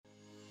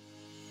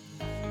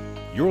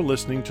You're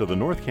listening to the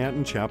North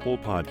Canton Chapel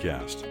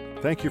podcast.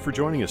 Thank you for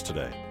joining us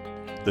today.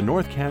 The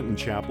North Canton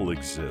Chapel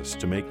exists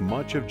to make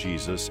much of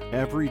Jesus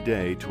every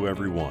day to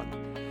everyone.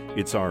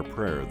 It's our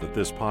prayer that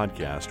this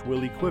podcast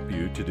will equip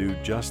you to do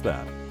just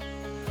that.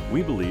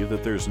 We believe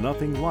that there's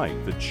nothing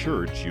like the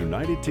church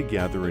united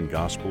together in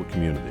gospel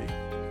community.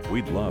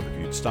 We'd love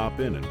if you'd stop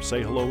in and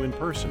say hello in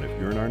person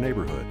if you're in our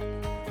neighborhood.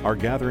 Our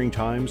gathering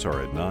times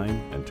are at 9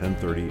 and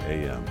 10:30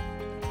 a.m.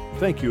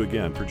 Thank you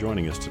again for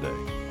joining us today.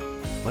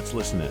 Let's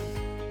listen in.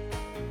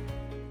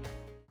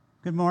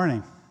 Good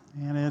morning,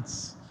 and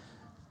it's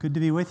good to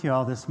be with you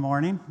all this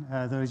morning.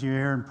 Those of you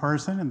here in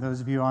person and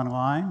those of you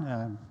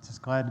online,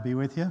 just glad to be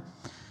with you.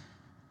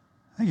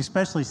 I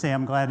especially say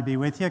I'm glad to be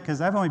with you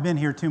because I've only been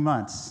here 2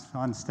 months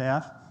on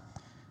staff,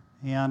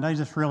 and I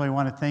just really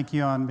want to thank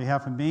you on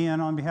behalf of me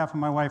and on behalf of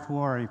my wife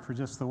Lori for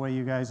just the way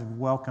you guys have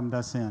welcomed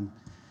us in,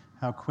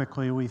 how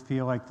quickly we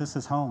feel like this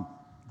is home,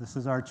 this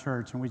is our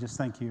church, and we just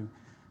thank you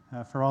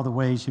for all the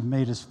ways you've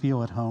made us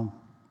feel at home.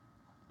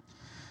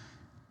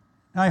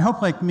 Now, I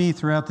hope, like me,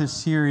 throughout this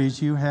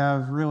series, you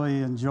have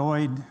really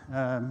enjoyed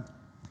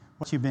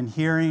what you've been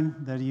hearing,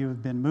 that you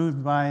have been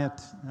moved by it,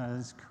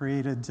 has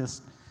created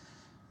just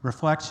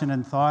reflection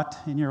and thought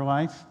in your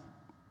life.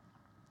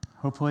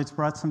 Hopefully, it's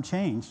brought some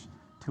change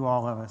to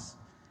all of us.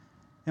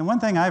 And one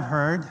thing I've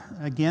heard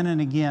again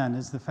and again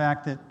is the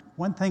fact that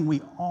one thing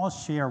we all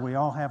share, we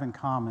all have in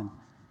common,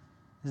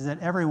 is that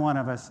every one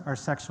of us are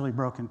sexually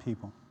broken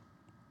people.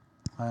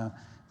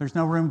 There's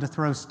no room to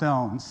throw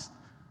stones.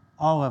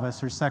 All of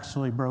us are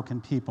sexually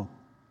broken people.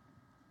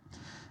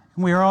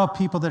 And we are all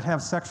people that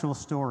have sexual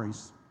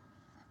stories.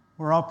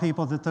 We're all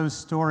people that those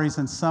stories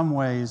in some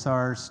ways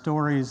are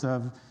stories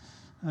of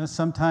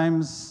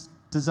sometimes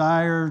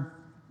desire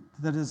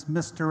that is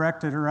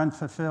misdirected or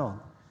unfulfilled.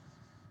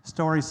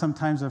 Stories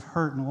sometimes of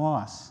hurt and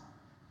loss.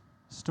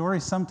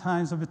 Stories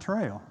sometimes of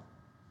betrayal.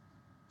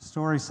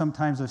 Stories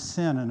sometimes of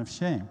sin and of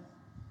shame.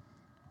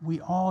 We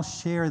all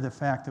share the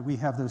fact that we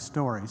have those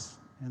stories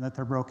and that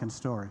they're broken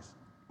stories.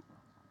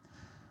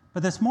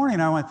 But this morning,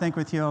 I want to think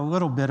with you a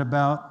little bit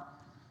about,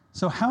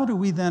 so how do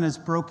we then as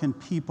broken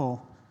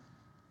people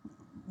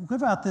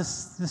live out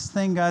this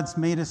thing God's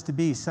made us to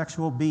be,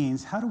 sexual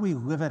beings? How do we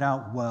live it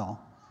out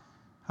well?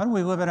 How do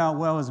we live it out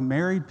well as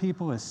married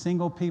people, as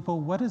single people?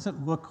 What does it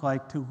look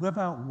like to live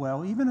out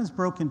well, even as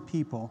broken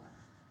people,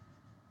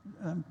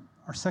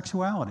 our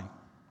sexuality,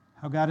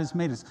 how God has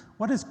made us?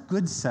 What does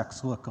good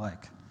sex look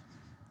like?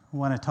 I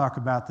want to talk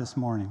about this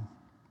morning.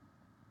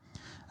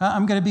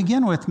 I'm going to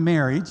begin with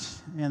marriage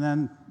and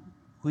then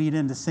lead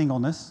into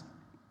singleness.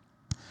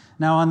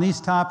 Now, on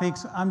these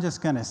topics, I'm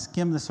just going to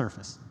skim the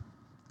surface.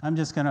 I'm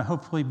just going to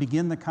hopefully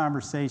begin the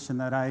conversation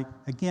that I,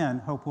 again,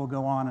 hope will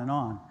go on and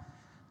on,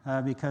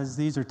 because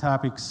these are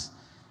topics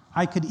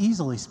I could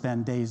easily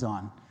spend days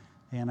on,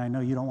 and I know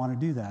you don't want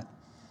to do that.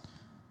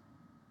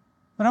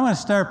 But I want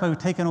to start by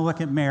taking a look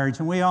at marriage,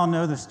 and we all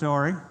know the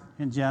story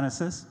in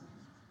Genesis,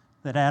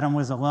 that Adam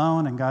was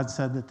alone, and God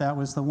said that that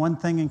was the one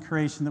thing in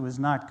creation that was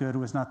not good,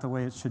 was not the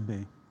way it should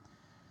be.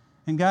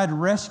 And God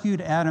rescued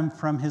Adam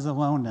from his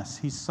aloneness.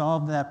 He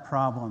solved that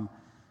problem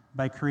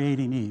by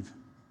creating Eve.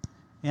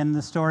 And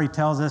the story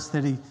tells us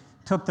that he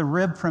took the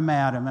rib from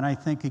Adam, and I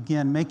think,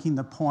 again, making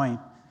the point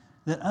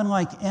that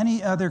unlike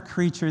any other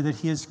creature that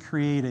he has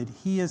created,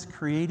 he is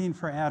creating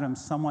for Adam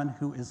someone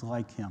who is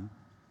like him,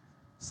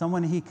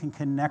 someone he can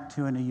connect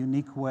to in a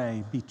unique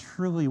way, be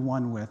truly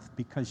one with,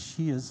 because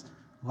she is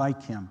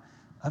like him,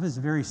 of his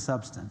very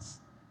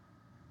substance.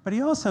 But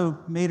he also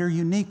made her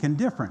unique and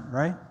different,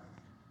 right?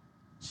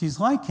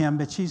 She's like him,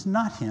 but she's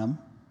not him.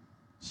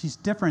 She's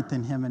different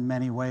than him in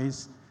many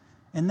ways.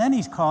 And then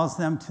he calls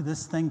them to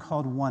this thing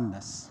called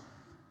oneness.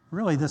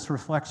 Really, this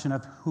reflection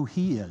of who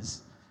he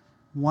is,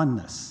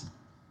 oneness.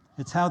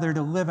 It's how they're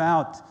to live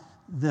out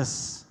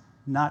this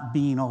not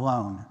being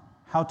alone.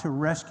 How to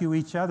rescue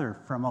each other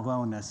from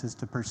aloneness is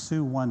to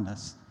pursue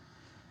oneness.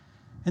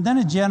 And then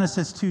in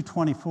Genesis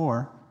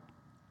 2:24,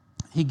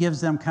 he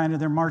gives them kind of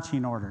their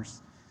marching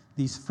orders,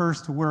 these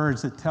first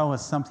words that tell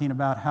us something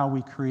about how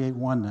we create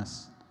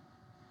oneness.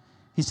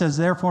 He says,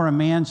 "Therefore a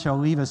man shall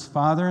leave his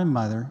father and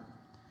mother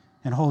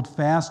and hold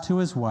fast to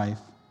his wife,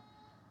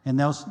 and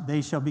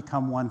they shall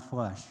become one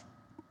flesh."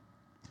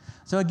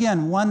 So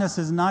again, oneness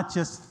is not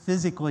just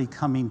physically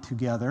coming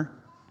together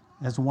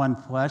as one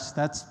flesh.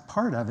 That's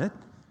part of it.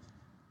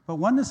 But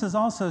oneness is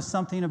also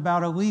something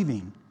about a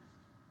leaving.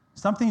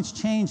 Something's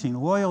changing.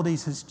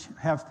 Loyalties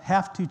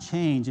have to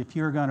change if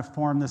you're going to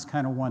form this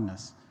kind of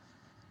oneness.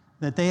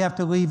 That they have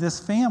to leave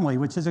this family,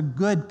 which is a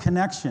good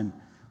connection,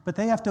 but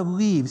they have to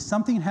leave.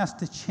 Something has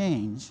to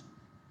change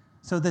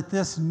so that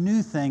this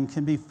new thing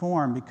can be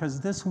formed, because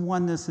this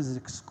oneness is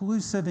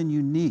exclusive and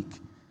unique.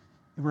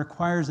 It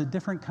requires a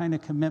different kind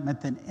of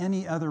commitment than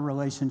any other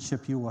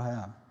relationship you will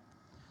have.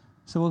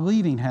 So a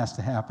leaving has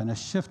to happen, a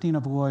shifting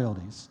of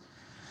loyalties.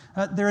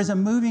 There is a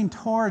moving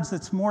towards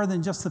that's more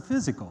than just the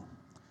physical.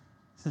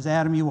 It says,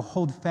 Adam, you will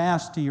hold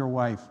fast to your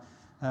wife.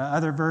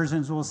 Other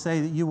versions will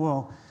say that you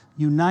will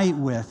unite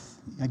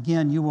with.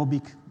 Again, you will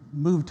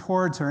move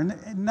towards her.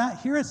 And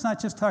here it's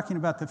not just talking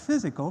about the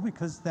physical,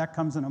 because that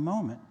comes in a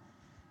moment.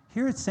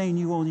 Here it's saying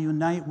you will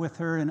unite with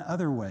her in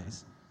other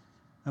ways.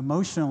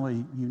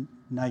 Emotionally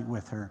unite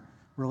with her.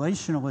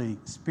 Relationally,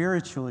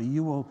 spiritually,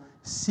 you will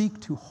seek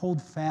to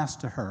hold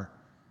fast to her,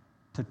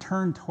 to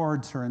turn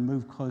towards her and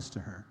move close to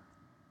her.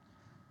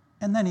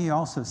 And then he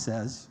also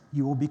says,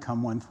 you will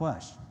become one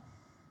flesh.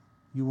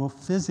 You will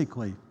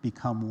physically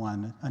become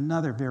one,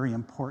 another very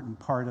important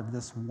part of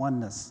this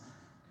oneness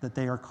that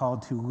they are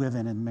called to live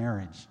in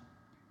marriage.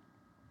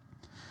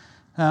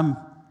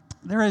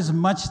 There is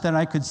much that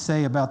I could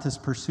say about this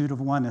pursuit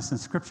of oneness, and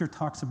Scripture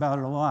talks about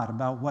it a lot,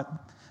 about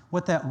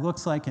what that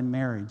looks like in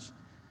marriage.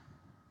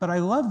 But I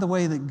love the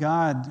way that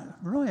God,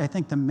 really I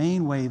think the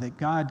main way that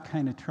God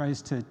kind of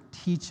tries to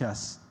teach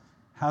us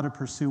how to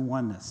pursue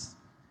oneness.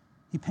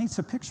 He paints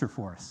a picture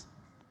for us.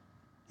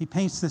 He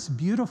paints this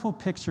beautiful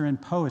picture in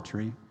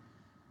poetry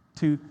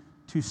to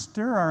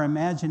stir our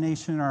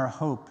imagination and our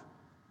hope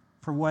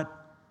for what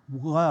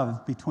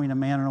love between a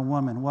man and a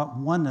woman, what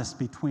oneness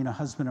between a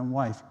husband and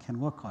wife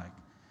can look like.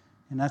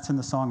 And that's in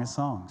the Song of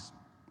Songs.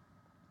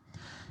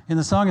 In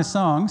the Song of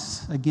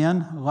Songs,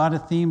 again, a lot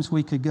of themes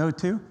we could go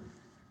to.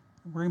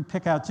 We're going to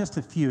pick out just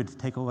a few to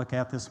take a look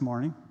at this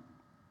morning.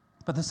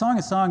 But the Song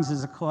of Songs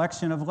is a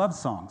collection of love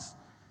songs.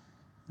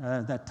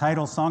 That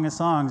title, Song of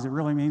Songs, it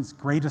really means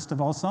greatest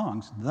of all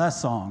songs, the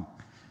song.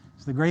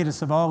 It's the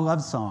greatest of all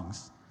love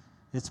songs.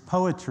 It's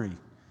poetry.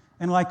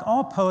 And like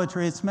all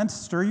poetry, it's meant to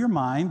stir your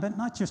mind, but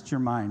not just your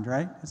mind,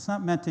 right? It's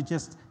not meant to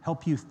just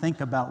help you think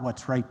about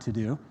what's right to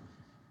do.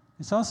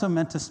 It's also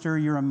meant to stir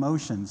your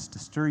emotions, to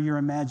stir your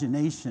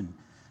imagination,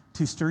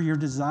 to stir your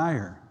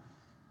desire.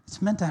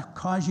 It's meant to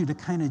cause you to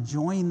kind of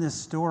join this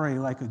story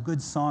like a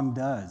good song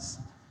does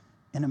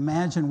and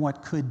imagine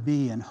what could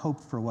be and hope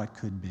for what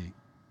could be.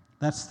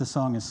 That's the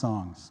Song of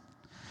Songs.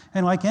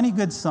 And like any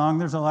good song,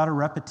 there's a lot of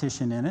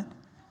repetition in it.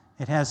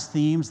 It has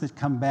themes that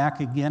come back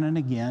again and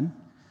again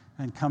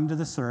and come to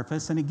the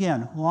surface. And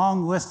again,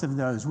 long list of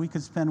those. We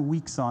could spend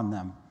weeks on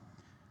them.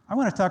 I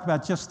want to talk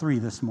about just 3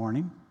 this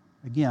morning.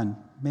 Again,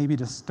 maybe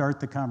to start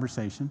the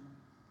conversation.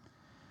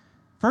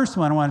 First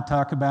one I want to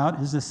talk about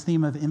is this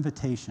theme of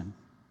invitation.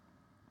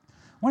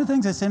 One of the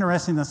things that's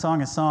interesting in the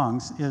Song of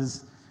Songs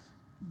is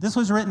this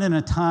was written in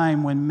a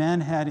time when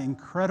men had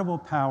incredible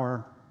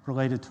power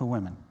related to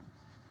women.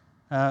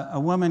 A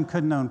woman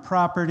couldn't own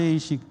property.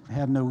 She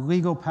had no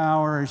legal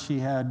power. She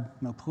had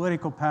no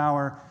political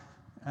power.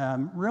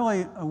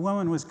 Really, a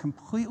woman was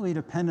completely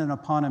dependent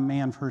upon a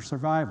man for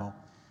survival,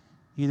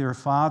 either a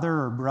father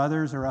or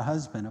brothers or a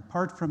husband.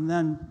 Apart from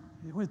them,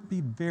 it would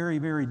be very,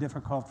 very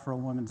difficult for a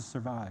woman to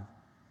survive.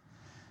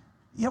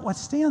 Yet what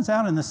stands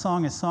out in the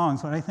Song of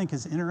Songs, what I think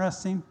is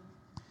interesting,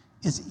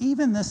 is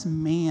even this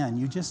man,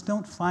 you just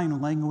don't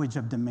find language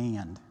of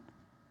demand.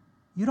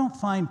 You don't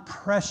find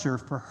pressure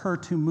for her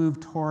to move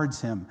towards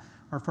him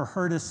or for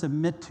her to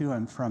submit to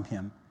him from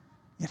him.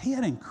 Yet he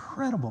had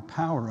incredible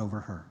power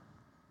over her.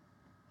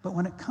 But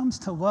when it comes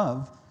to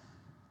love,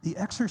 the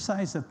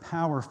exercise of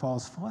power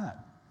falls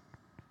flat.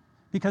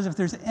 Because if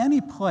there's any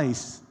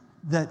place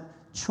that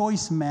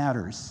choice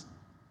matters,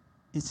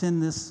 it's in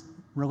this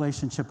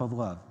relationship of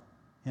love,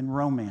 in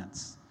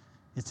romance.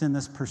 It's in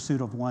this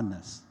pursuit of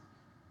oneness.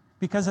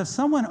 Because if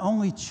someone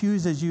only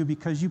chooses you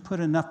because you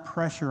put enough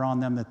pressure on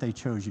them that they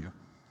chose you,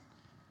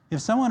 if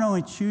someone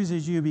only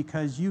chooses you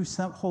because you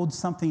hold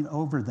something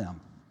over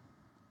them,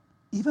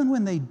 even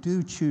when they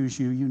do choose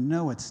you, you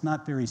know it's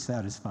not very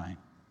satisfying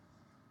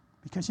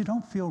because you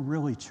don't feel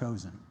really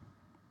chosen.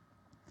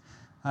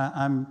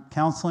 I'm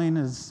counseling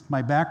is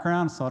my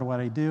background, it's a lot of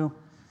what I do.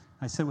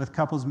 I sit with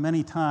couples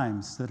many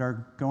times that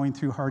are going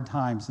through hard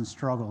times and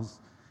struggles.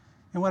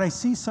 And what I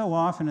see so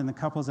often in the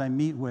couples I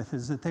meet with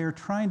is that they are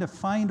trying to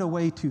find a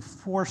way to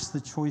force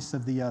the choice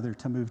of the other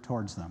to move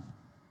towards them.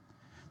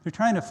 They're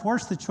trying to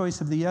force the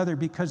choice of the other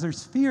because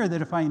there's fear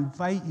that if I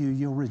invite you,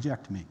 you'll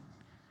reject me.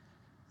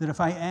 That if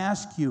I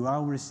ask you,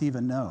 I'll receive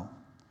a no.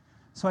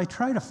 So I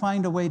try to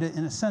find a way to,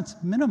 in a sense,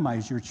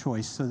 minimize your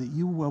choice so that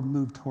you will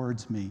move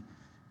towards me,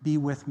 be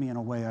with me in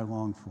a way I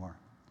long for.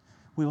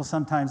 We will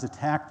sometimes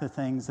attack the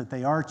things that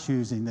they are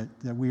choosing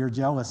that we are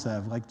jealous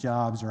of, like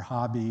jobs or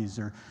hobbies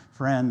or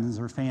friends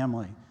or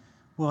family.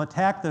 We'll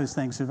attack those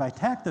things. So if I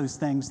attack those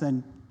things,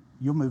 then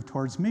you'll move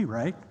towards me,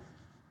 right?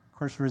 Of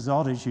course, the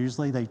result is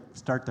usually they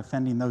start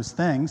defending those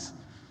things,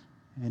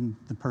 and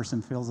the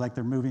person feels like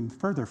they're moving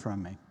further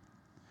from me.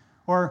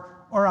 Or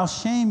I'll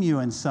shame you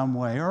in some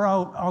way, or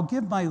I'll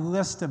give my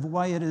list of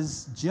why it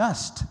is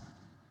just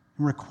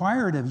and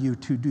required of you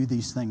to do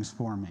these things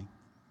for me.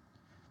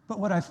 But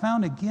what I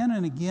found again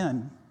and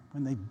again,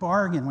 when they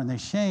bargain, when they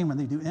shame, when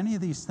they do any of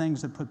these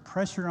things that put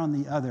pressure on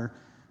the other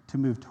to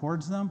move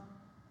towards them,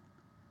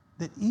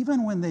 that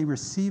even when they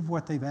receive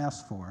what they've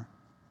asked for,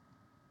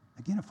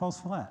 again, it falls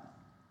flat.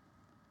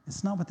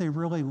 It's not what they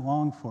really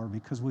long for,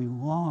 because we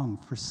long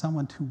for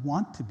someone to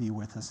want to be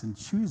with us and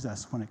choose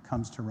us when it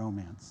comes to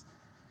romance.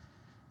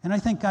 And I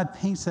think God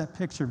paints that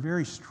picture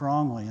very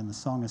strongly in the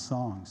Song of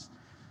Songs.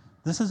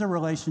 This is a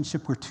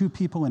relationship where two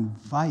people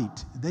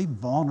invite, they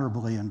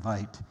vulnerably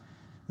invite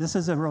This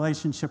is a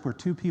relationship where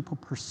two people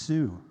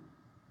pursue.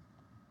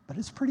 But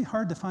it's pretty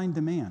hard to find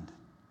demand.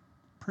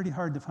 Pretty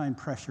hard to find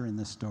pressure in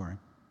this story.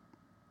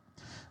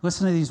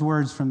 Listen to these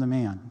words from the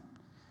man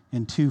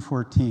in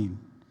 2:14.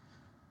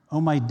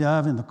 "O my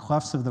dove, in the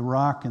clefts of the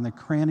rock and the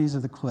crannies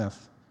of the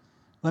cliff,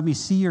 let me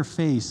see your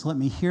face, let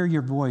me hear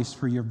your voice,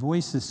 for your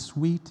voice is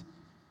sweet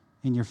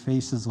and your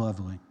face is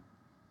lovely."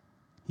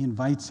 He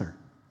invites her.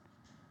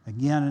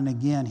 Again and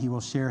again, he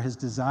will share his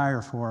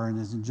desire for her and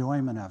his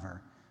enjoyment of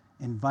her,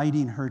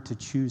 inviting her to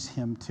choose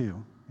him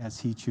too, as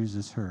he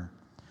chooses her.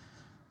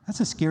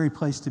 That's a scary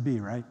place to be,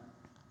 right?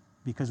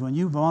 Because when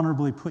you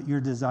vulnerably put your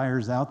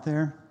desires out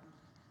there,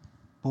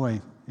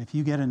 boy, if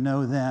you get a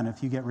no then,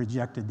 if you get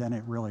rejected, then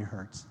it really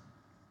hurts.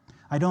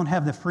 I don't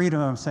have the freedom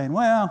of saying,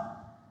 well,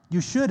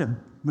 you should have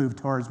moved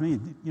towards me.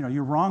 You know,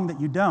 you're wrong that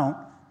you don't,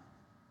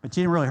 but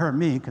you didn't really hurt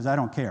me because I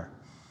don't care.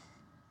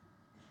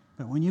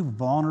 But when you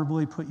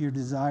vulnerably put your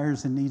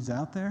desires and needs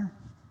out there,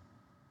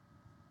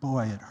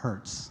 boy, it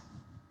hurts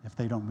if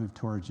they don't move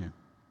towards you.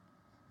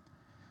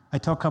 I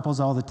tell couples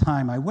all the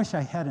time, I wish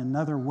I had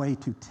another way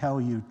to tell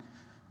you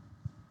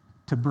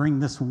to bring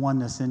this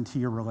oneness into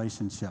your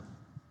relationship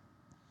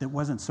that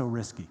wasn't so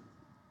risky,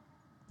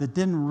 that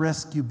didn't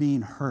risk you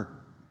being hurt.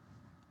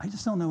 I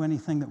just don't know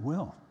anything that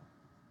will.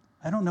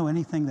 I don't know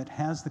anything that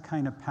has the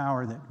kind of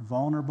power that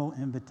vulnerable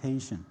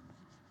invitation,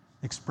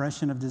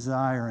 expression of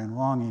desire and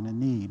longing and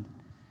need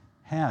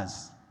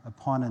has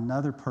upon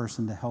another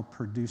person to help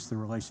produce the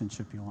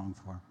relationship you long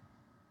for.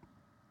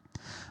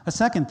 A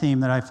second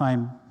theme that I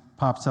find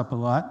pops up a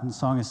lot in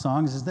Song of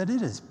Songs is that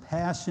it is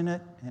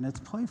passionate and it's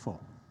playful.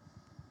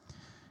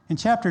 In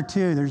chapter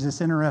 2, there's this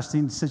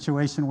interesting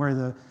situation where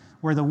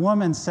the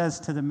woman says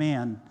to the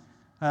man,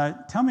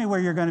 tell me where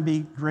you're going to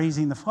be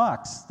grazing the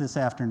flocks this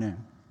afternoon.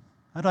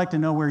 I'd like to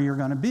know where you're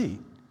going to be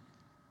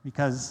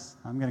because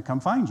I'm going to come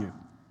find you.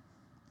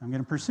 I'm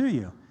going to pursue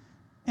you.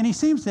 And he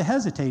seems to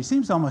hesitate. He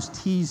seems to almost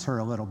tease her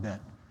a little bit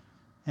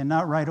and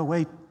not right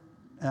away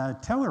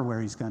tell her where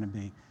he's going to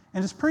be.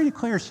 And it's pretty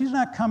clear she's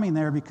not coming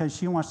there because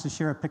she wants to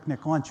share a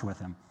picnic lunch with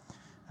him.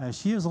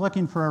 She is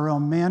looking for a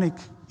romantic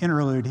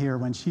interlude here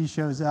when she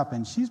shows up,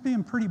 and she's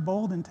being pretty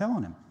bold in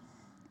telling him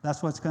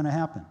that's what's going to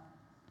happen.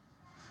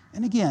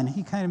 And again,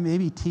 he kind of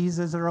maybe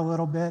teases her a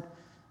little bit,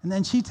 and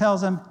then she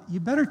tells him, you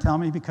better tell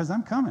me because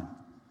I'm coming.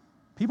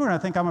 People are going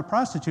to think I'm a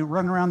prostitute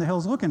running around the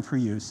hills looking for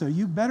you, so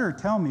you better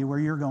tell me where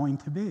you're going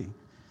to be.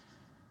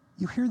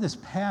 You hear this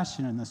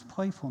passion and this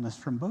playfulness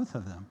from both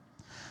of them.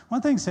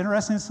 One thing that's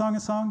interesting in Song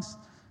of Songs,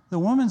 the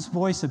woman's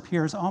voice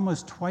appears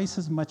almost twice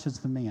as much as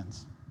the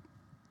man's.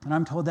 And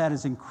I'm told that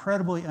is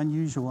incredibly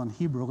unusual in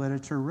Hebrew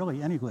literature,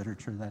 really any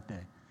literature that day,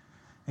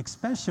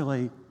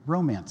 especially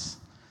romance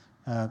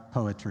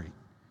poetry.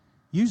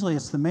 Usually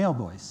it's the male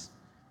voice.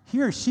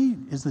 Here she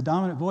is the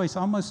dominant voice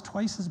almost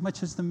twice as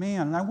much as the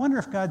man. And I wonder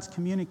if God's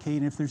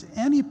communicating, if there's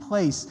any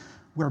place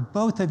where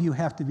both of you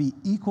have to be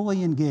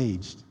equally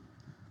engaged,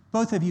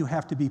 both of you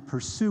have to be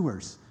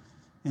pursuers,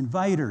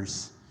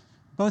 inviters,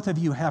 both of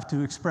you have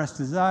to express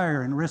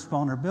desire and risk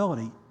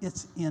vulnerability.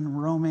 It's in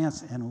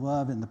romance and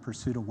love and the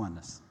pursuit of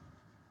oneness.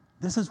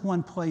 This is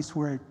one place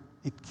where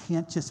it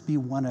can't just be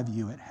one of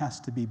you. It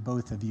has to be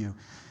both of you.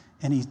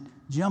 And he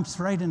jumps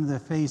right into the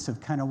face of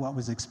kind of what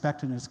was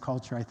expected in his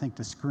culture, I think,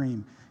 to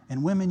scream.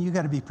 And women, you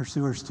got to be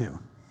pursuers too.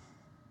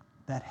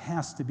 That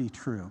has to be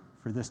true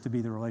for this to be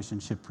the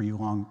relationship for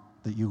you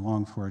that you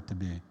long for it to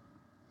be.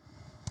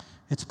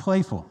 It's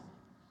playful.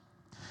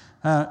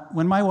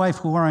 When my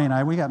wife Lori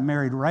and we got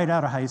married right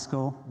out of high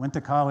school, went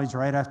to college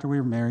right after we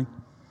were married,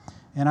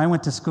 and I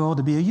went to school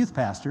to be a youth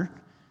pastor.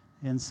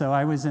 And so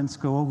I was in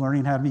school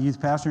learning how to be a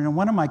youth pastor. And in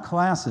one of my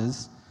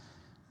classes,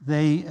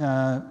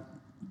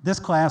 this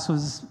class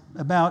was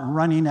about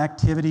running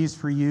activities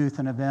for youth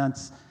and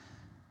events.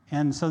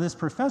 And so this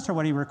professor,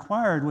 what he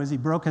required was he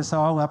broke us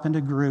all up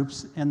into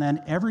groups, and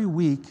then every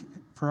week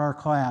for our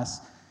class,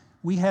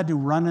 we had to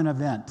run an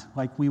event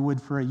like we would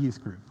for a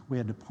youth group. We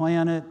had to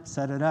plan it,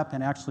 set it up,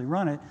 and actually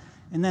run it.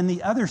 And then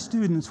the other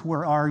students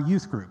were our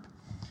youth group.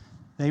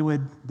 They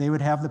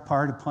would have the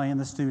part of playing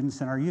the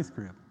students in our youth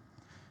group.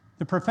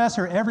 The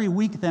professor every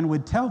week then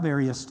would tell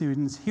various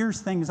students,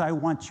 here's things I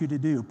want you to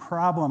do,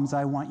 problems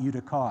I want you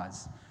to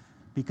cause,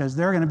 because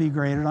they're going to be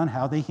graded on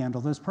how they handle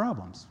those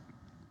problems.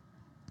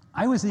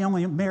 I was the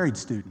only married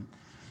student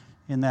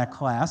in that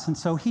class, and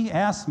so he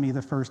asked me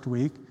the first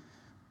week,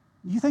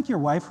 you think your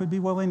wife would be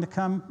willing to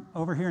come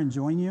over here and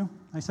join you?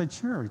 I said,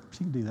 sure, she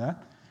can do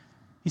that.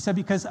 He said,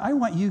 because I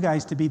want you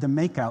guys to be the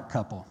make-out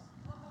couple.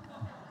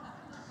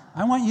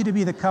 I want you to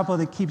be the couple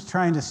that keeps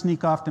trying to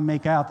sneak off to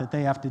make out that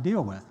they have to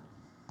deal with.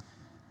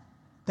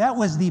 That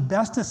was the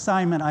best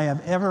assignment I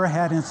have ever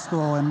had in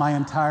school in my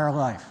entire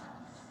life.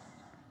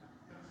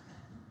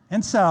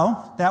 And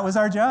so that was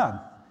our job.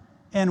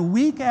 And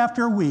week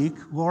after week,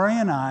 Lori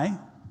and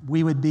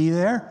we would be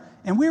there,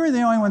 and we were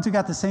the only ones who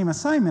got the same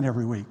assignment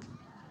every week.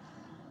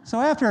 So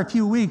after a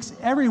few weeks,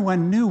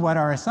 everyone knew what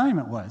our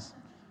assignment was.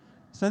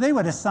 So they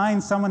would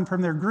assign someone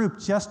from their group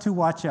just to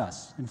watch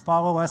us and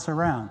follow us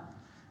around.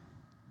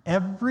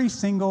 Every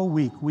single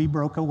week, we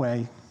broke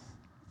away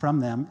from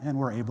them, and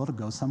we're able to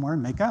go somewhere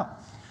and make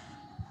out.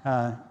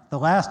 The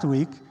last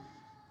week,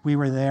 we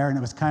were there, and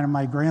it was kind of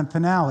my grand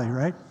finale,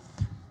 right?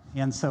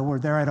 And so we're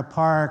there at a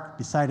park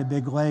beside a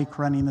big lake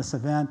running this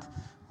event.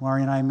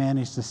 Lori and I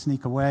managed to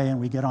sneak away, and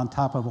we get on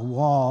top of a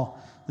wall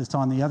that's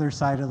on the other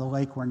side of the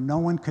lake where no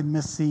one could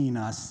miss seeing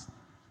us.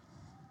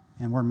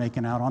 And we're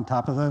making out on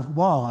top of the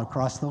wall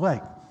across the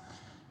lake.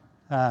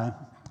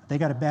 They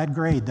got a bad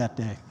grade that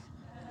day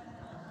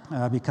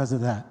because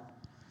of that.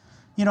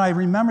 You know, I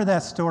remember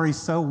that story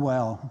so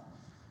well.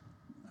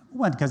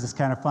 One, because it's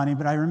kind of funny,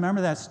 but I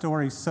remember that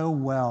story so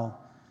well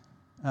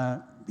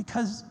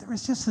because there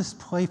was just this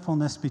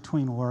playfulness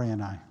between Lori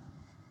and I.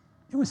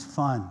 It was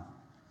fun.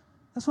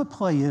 That's what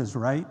play is,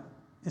 right?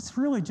 It's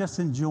really just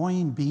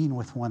enjoying being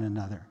with one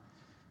another.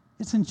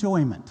 It's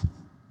enjoyment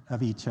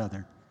of each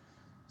other.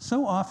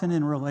 So often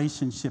in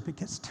relationship, it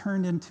gets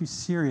turned into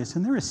serious,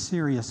 and there is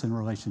serious in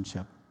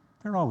relationship.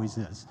 There always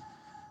is.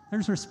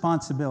 There's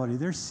responsibility,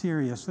 there's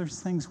serious, there's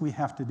things we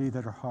have to do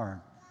that are hard.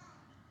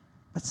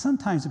 But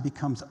sometimes it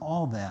becomes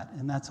all that,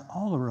 and that's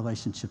all a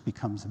relationship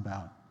becomes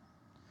about.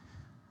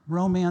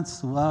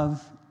 Romance,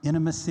 love,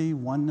 intimacy,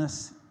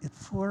 oneness, it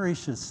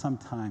flourishes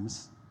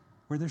sometimes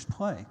where there's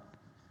play,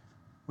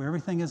 where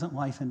everything isn't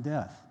life and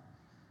death,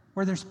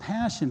 where there's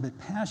passion, but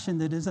passion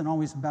that isn't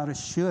always about a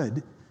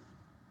should.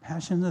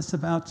 Passion that's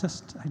about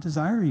just, I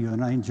desire you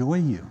and I enjoy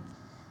you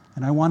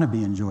and I want to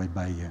be enjoyed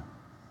by you.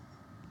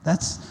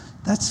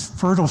 That's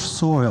fertile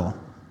soil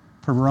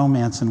for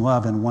romance and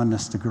love and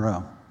oneness to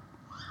grow.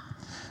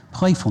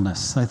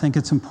 Playfulness, I think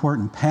it's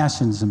important.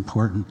 Passion's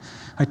important.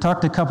 I talk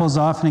to couples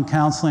often in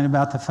counseling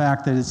about the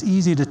fact that it's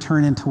easy to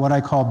turn into what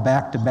I call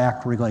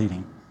back-to-back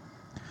relating.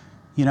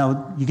 You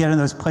know, you get in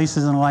those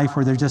places in life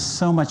where there's just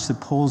so much that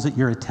pulls at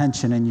your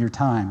attention and your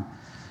time.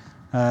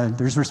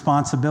 There's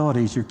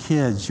responsibilities, your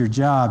kids, your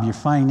job, your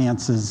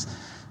finances,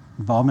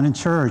 involvement in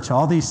church,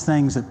 all these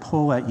things that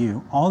pull at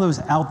you, all those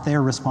out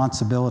there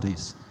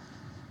responsibilities.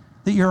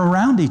 That you're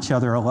around each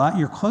other a lot,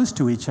 you're close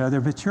to each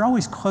other, but you're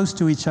always close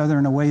to each other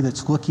in a way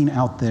that's looking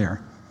out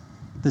there,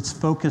 that's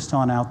focused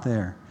on out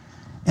there.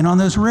 And on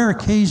those rare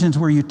occasions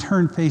where you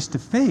turn face to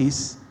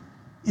face,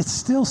 it's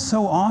still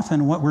so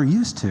often what we're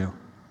used to.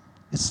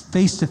 It's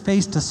face to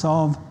face to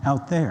solve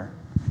out there.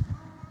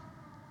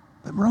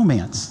 But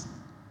romance,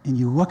 and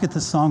you look at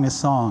the Song of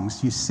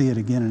Songs, you see it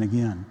again and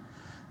again.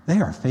 They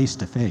are face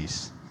to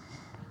face.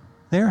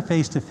 They are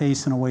face to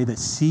face in a way that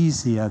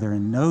sees the other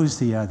and knows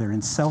the other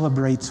and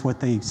celebrates what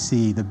they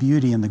see, the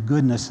beauty and the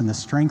goodness and the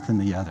strength in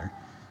the other.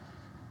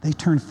 They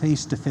turn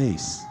face to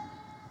face.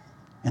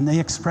 And they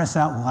express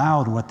out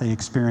loud what they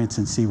experience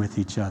and see with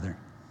each other.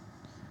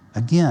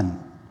 Again,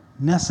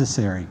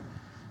 necessary,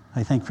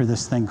 I think, for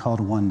this thing called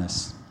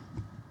oneness.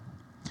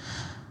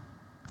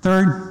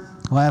 Third,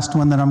 last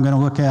one that I'm going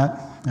to look at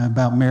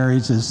about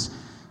marriage is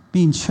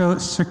being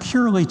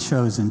securely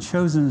chosen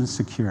and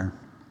secure.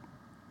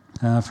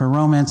 For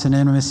romance and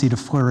intimacy to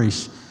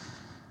flourish,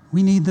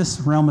 we need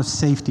this realm of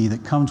safety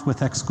that comes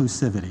with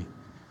exclusivity.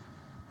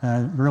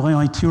 Really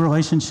only two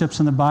relationships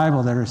in the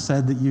Bible that are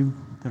said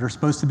that are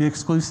supposed to be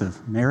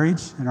exclusive: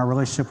 marriage and our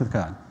relationship with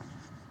God.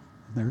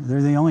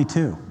 They're the only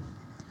two.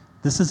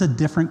 This is a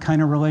different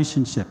kind of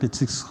relationship.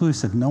 It's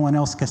exclusive. No one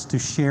else gets to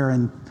share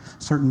in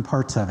certain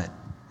parts of it.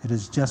 It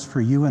is just for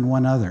you and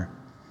one other.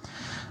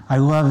 I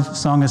love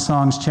Song of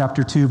Songs,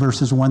 chapter 2,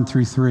 verses 1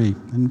 through 3.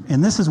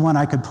 And this is one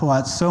I could pull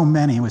out so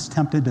many. I was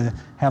tempted to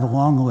have a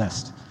long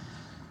list.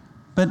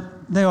 But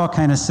they all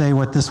kind of say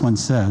what this one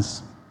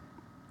says.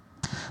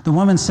 The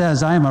woman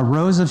says, "I am a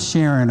rose of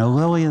Sharon, a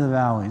lily of the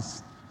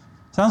valleys."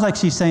 Sounds like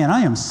she's saying,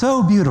 I am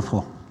so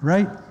beautiful,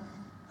 right?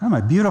 I'm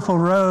a beautiful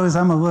rose,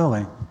 I'm a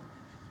lily.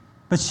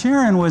 But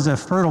Sharon was a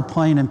fertile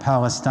plain in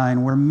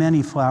Palestine where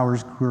many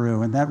flowers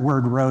grew, and that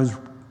word rose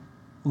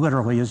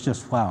literally is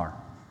just flower.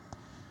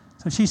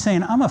 So she's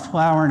saying, I'm a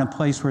flower in a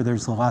place where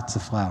there's lots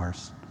of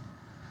flowers.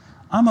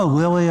 I'm a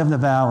lily of the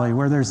valley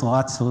where there's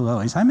lots of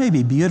lilies. I may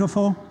be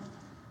beautiful,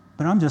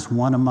 but I'm just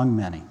one among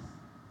many.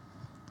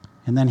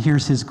 And then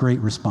here's his great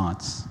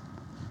response.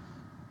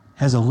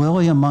 As a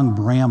lily among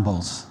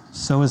brambles,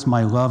 so is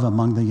my love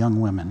among the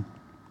young women.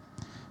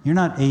 You're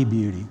not a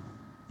beauty.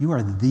 You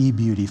are the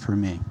beauty for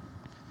me.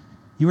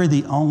 You are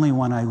the only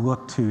one I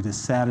look to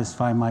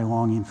satisfy my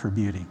longing for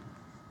beauty.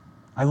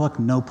 I look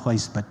no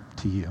place but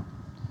to you.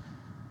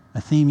 A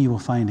theme you will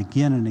find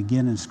again and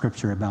again in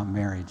Scripture about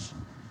marriage.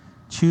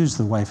 Choose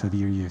the wife of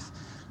your youth.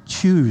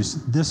 Choose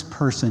this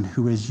person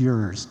who is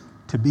yours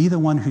to be the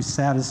one who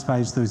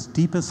satisfies those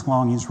deepest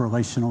longings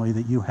relationally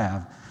that you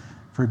have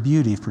for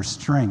beauty, for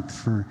strength,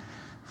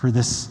 for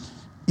this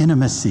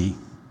intimacy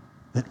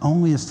that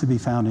only is to be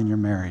found in your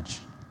marriage.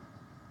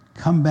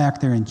 Come back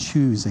there and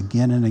choose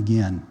again and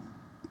again.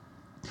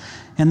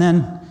 And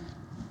then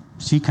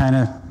she kind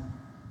of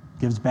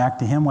gives back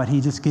to him what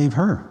he just gave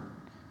her.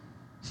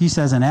 She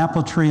says, an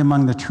apple tree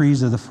among the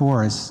trees of the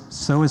forest,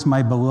 so is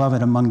my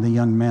beloved among the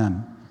young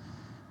men.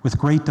 With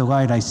great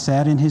delight I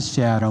sat in his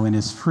shadow, and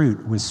his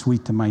fruit was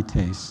sweet to my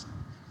taste.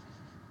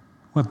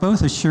 What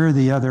both assure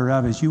the other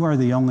of is you are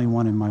the only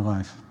one in my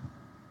life.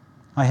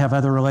 I have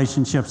other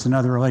relationships and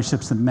other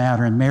relationships that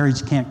matter, and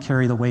marriage can't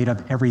carry the weight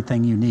of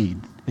everything you need.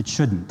 It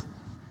shouldn't.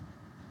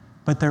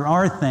 But there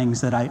are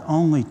things that I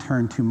only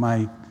turn to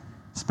my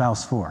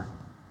spouse for.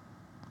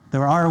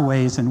 There are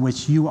ways in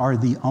which you are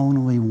the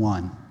only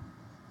one.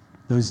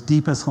 Those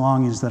deepest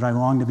longings that I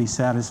long to be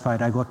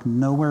satisfied, I look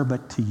nowhere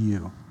but to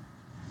you.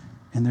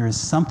 And there is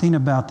something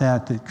about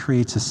that that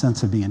creates a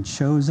sense of being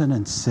chosen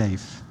and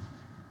safe.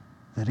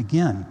 That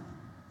again,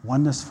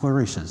 oneness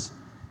flourishes,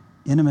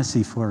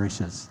 intimacy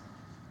flourishes,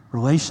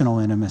 relational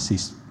intimacy,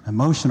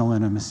 emotional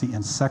intimacy,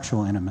 and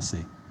sexual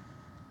intimacy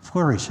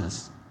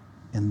flourishes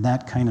in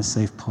that kind of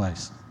safe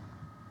place.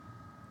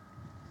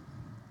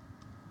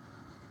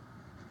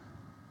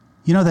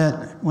 You know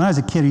that when I was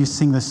a kid, I used to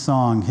sing this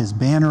song, "His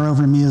banner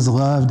over me is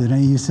love." Did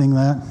any of you sing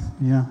that?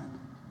 Yeah.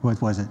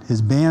 What was it?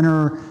 "His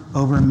banner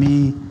over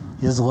me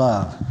is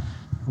love,"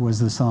 was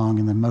the song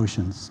in the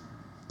motions.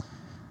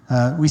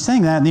 We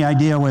sang that, and the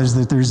idea was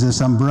that there's this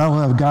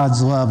umbrella of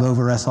God's love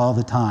over us all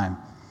the time.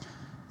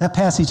 That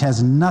passage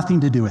has nothing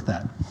to do with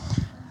that.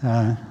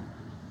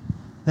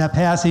 That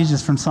passage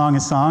is from Song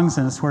of Songs,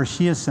 and it's where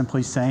she is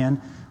simply saying,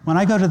 when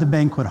I go to the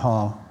banquet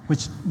hall,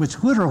 which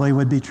literally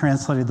would be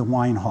translated the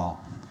wine hall,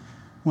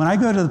 when I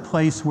go to the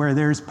place where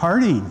there's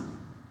partying,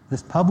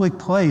 this public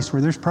place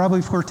where there's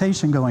probably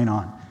flirtation going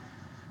on,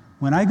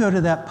 when I go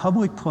to that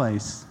public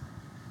place,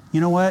 you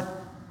know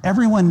what?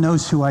 Everyone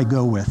knows who I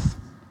go with.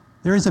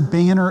 There is a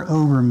banner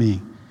over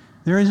me.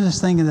 There is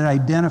this thing that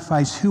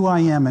identifies who I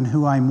am and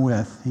who I'm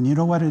with. And you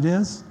know what it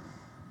is?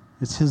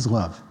 It's His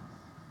love.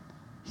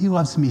 He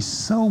loves me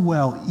so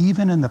well,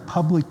 even in the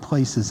public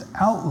places,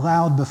 out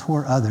loud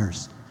before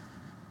others.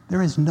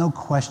 There is no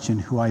question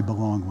who I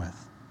belong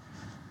with.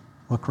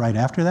 Look right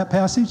after that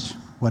passage.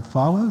 What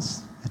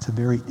follows? It's a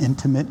very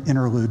intimate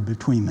interlude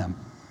between them,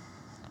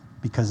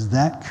 because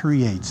that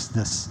creates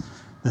this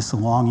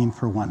longing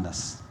for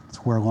oneness. It's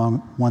where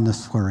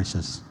oneness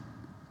flourishes.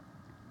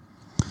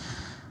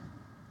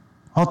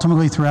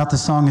 Ultimately, throughout the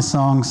Song of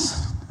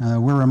Songs,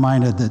 we're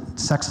reminded that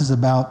sex is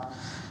about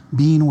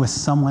being with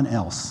someone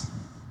else,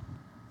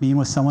 being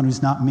with someone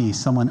who's not me,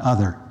 someone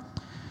other,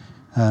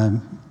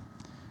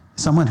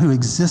 someone who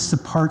exists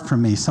apart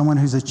from me, someone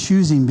who's a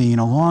choosing being,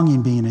 a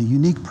longing being, a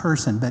unique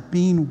person, but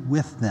being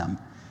with them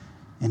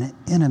in an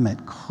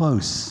intimate,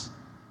 close,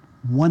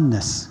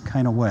 oneness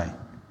kind of way.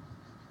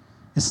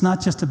 It's not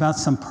just about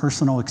some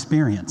personal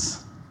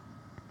experience.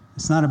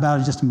 It's not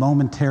about just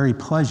momentary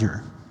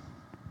pleasure.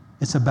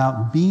 It's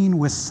about being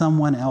with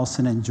someone else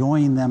and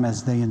enjoying them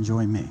as they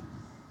enjoy me.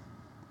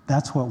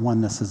 That's what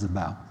oneness is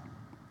about.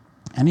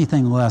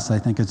 Anything less, I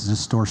think, is a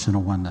distortion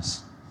of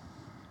oneness.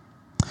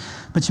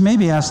 But you may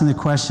be asking the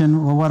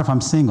question, well, what if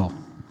I'm single?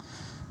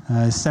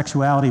 Is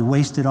sexuality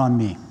wasted on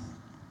me?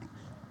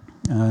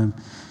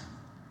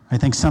 I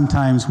think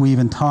sometimes we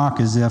even talk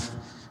as if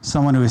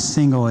someone who is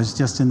single is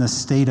just in the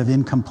state of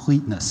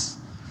incompleteness.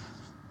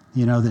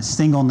 You know, that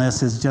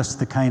singleness is just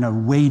the kind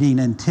of waiting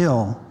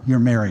until you're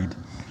married,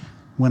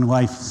 when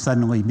life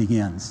suddenly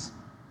begins.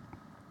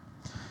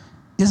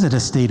 Is it a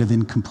state of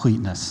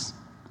incompleteness?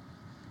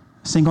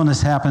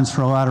 Singleness happens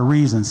for a lot of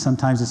reasons.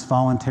 Sometimes it's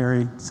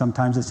voluntary,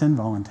 sometimes it's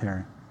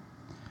involuntary.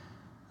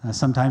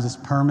 Sometimes it's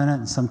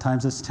permanent, and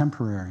sometimes it's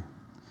temporary.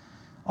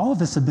 All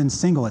of us have been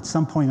single at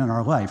some point in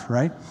our life,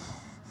 right?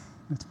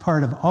 It's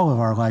part of all of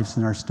our lives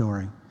in our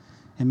story.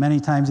 And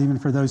many times, even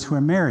for those who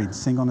are married,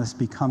 singleness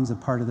becomes a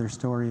part of their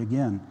story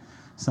again,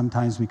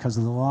 sometimes because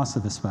of the loss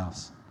of a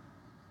spouse.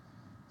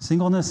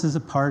 Singleness is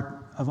a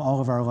part of all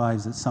of our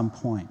lives at some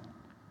point.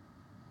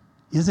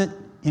 Is it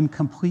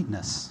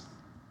incompleteness?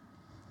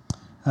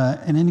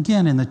 And then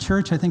again, in the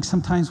church, I think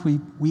sometimes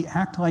we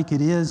act like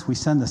it is. We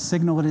send the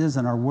signal it is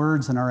in our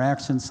words and our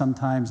actions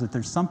sometimes, that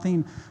there's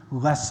something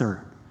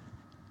lesser,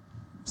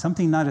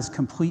 something not as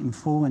complete and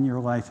full in your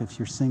life if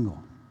you're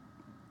single.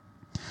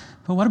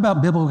 But what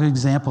about biblical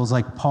examples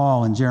like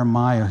Paul and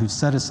Jeremiah, who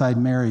set aside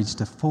marriage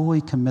to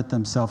fully commit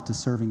themselves to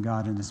serving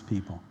God and His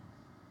people?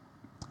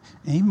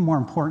 And even more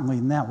importantly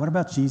than that, what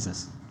about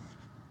Jesus?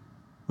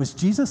 Was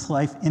Jesus'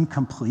 life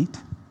incomplete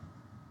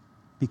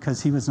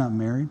because He was not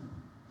married?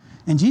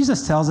 And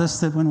Jesus tells us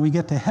that when we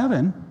get to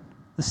heaven,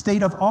 the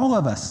state of all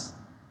of us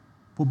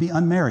will be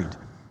unmarried.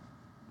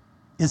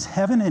 Is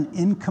heaven an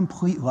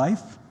incomplete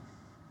life?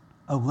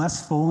 A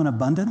less full and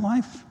abundant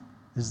life?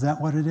 Is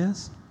that what it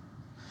is?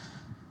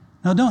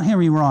 Now, don't hear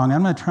me wrong.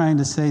 I'm not trying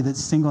to say that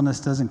singleness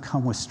doesn't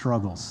come with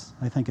struggles.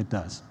 I think it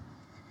does.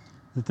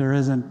 That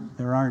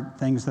there aren't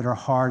things that are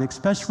hard,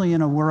 especially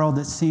in a world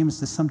that seems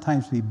to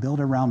sometimes be built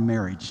around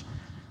marriage.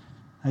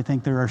 I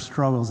think there are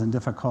struggles and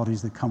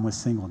difficulties that come with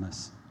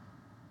singleness.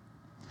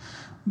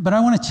 But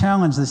I want to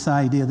challenge this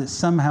idea that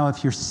somehow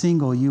if you're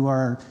single, you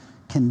are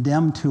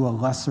condemned to a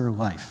lesser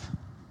life.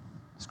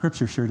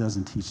 Scripture sure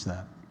doesn't teach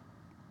that.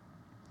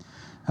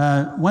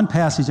 One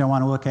passage I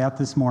want to look at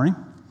this morning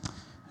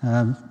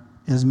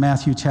is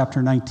Matthew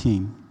chapter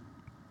 19.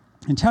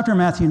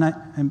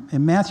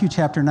 In Matthew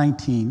chapter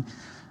 19,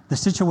 the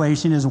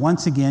situation is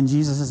once again,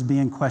 Jesus is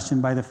being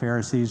questioned by the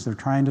Pharisees. They're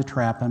trying to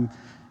trap Him.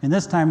 And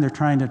this time they're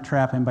trying to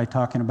trap Him by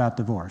talking about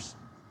divorce.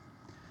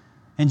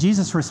 And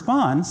Jesus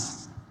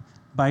responds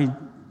by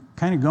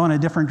kind of going a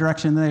different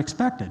direction than they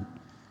expected.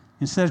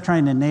 Instead of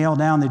trying to nail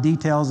down the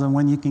details on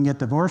when you can get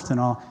divorced and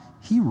all,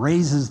 he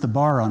raises the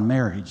bar on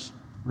marriage,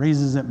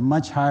 raises it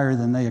much higher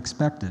than they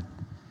expected.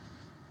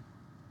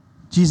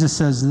 Jesus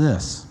says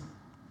this.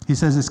 He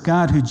says, it's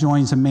God who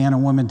joins a man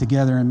and woman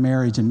together in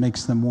marriage and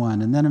makes them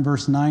one. And then in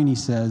verse 9 he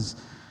says,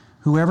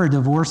 whoever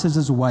divorces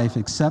his wife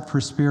except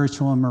for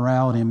spiritual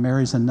immorality and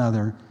marries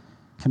another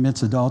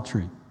commits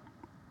adultery.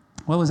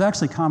 Well, it was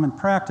actually common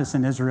practice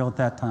in Israel at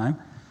that time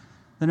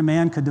that a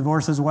man could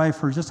divorce his wife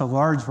for just a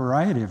large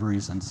variety of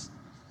reasons.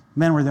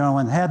 Men were the only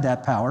ones that had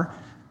that power,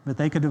 but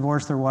they could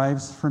divorce their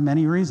wives for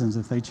many reasons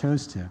if they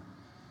chose to.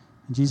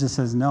 And Jesus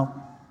says, no,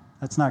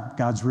 that's not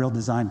God's real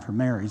design for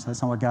marriage.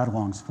 That's not what God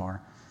longs for.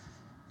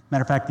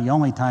 Matter of fact, the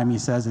only time he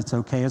says it's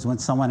okay is when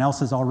someone else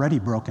has already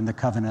broken the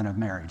covenant of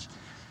marriage.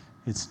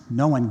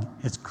 No one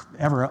is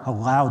ever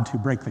allowed to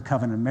break the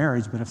covenant of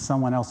marriage, but if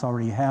someone else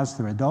already has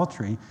through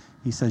adultery,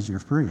 he says you're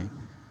free.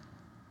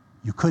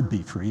 You could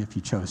be free if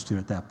you chose to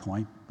at that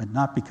point, but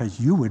not because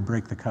you would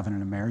break the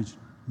covenant of marriage.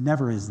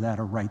 Never is that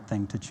a right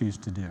thing to choose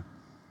to do.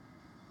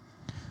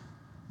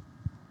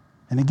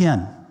 And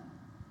again,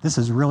 this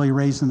is really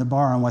raising the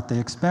bar on what they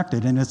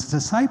expected, and his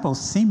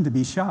disciples seem to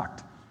be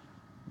shocked.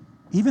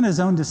 Even his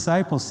own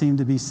disciples seem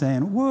to be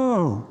saying,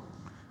 whoa,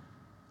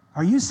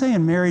 are you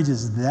saying marriage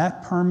is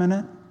that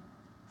permanent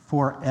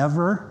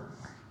forever?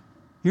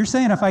 You're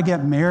saying if I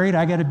get married,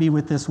 I got to be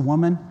with this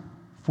woman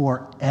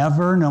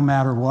forever, no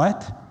matter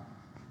what?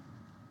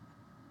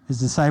 His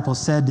disciples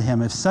said to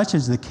him, if such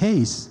is the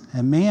case,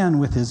 a man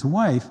with his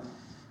wife,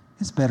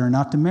 it's better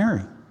not to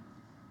marry.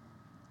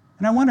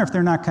 And I wonder if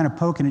they're not kind of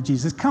poking at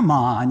Jesus. Come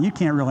on, you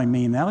can't really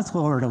mean that. Let's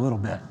lower it a little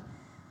bit.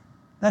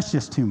 That's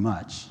just too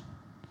much.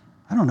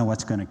 I don't know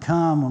what's going to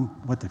come,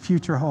 what the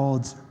future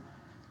holds.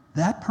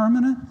 That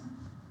permanent?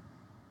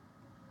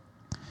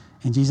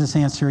 And Jesus'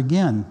 answer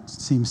again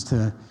seems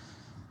to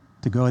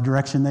go a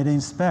direction they didn't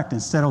expect.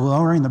 Instead of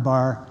lowering the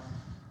bar,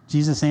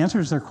 Jesus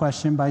answers their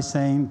question by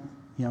saying,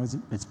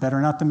 it's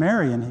better not to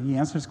marry. And he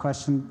answers the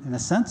question in a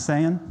sense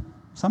saying,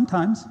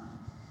 sometimes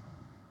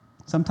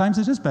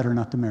it is better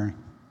not to marry.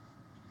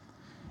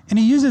 And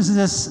he uses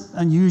this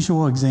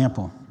unusual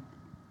example.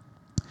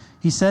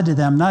 He said to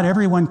them, not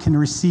everyone can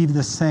receive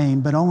the same,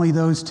 but only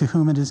those to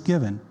whom it is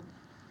given.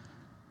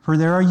 For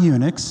there are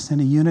eunuchs, and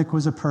a eunuch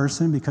was a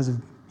person because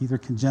of either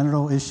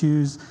congenital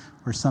issues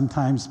or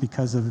sometimes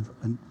because of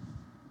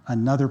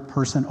another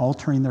person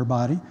altering their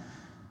body,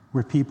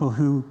 were people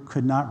who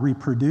could not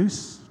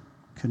reproduce,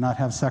 could not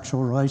have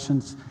sexual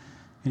relations.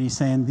 And he's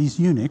saying these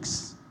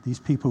eunuchs, these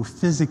people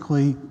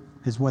physically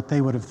is what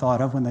they would have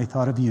thought of when they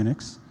thought of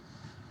eunuchs.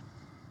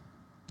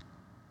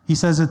 He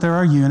says that there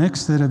are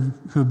eunuchs who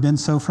have been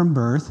so from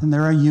birth, and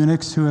there are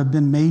eunuchs who have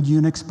been made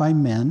eunuchs by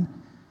men,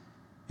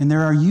 and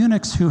there are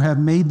eunuchs who have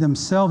made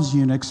themselves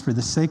eunuchs for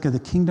the sake of the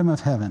kingdom of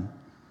heaven.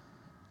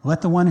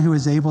 Let the one who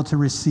is able to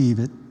receive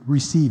it.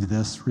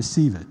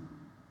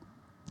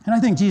 And I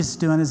think Jesus is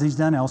doing as he's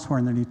done elsewhere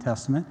in the New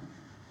Testament.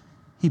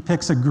 He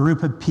picks a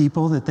group of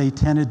people that they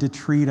tended to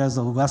treat as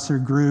a lesser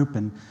group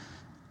and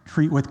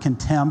treat with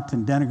contempt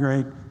and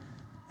denigrate,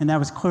 and that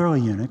was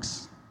clearly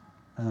eunuchs.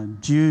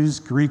 Jews,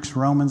 Greeks,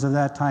 Romans of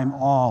that time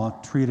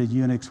all treated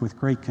eunuchs with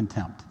great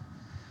contempt.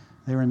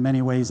 They were in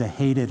many ways a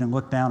hated and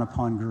looked down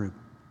upon group.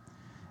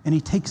 And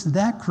he takes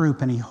that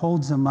group and he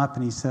holds them up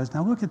and he says,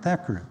 now look at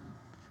that group.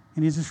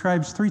 And he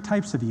describes three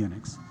types of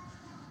eunuchs.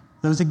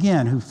 Those,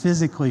 again, who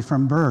physically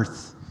from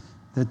birth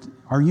that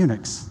are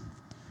eunuchs.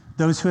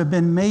 Those who have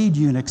been made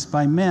eunuchs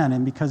by men,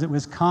 and because it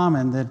was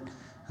common that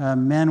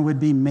men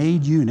would be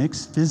made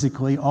eunuchs,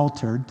 physically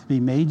altered to be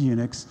made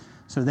eunuchs,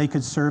 so they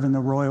could serve in the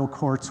royal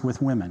courts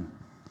with women,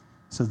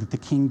 so that the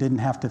king didn't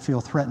have to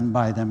feel threatened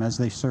by them as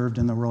they served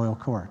in the royal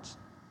courts.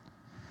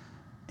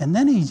 And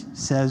then he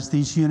says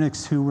these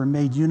eunuchs who were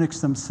made eunuchs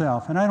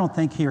themselves, and I don't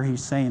think here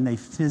he's saying they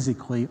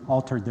physically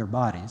altered their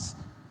bodies.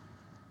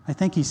 I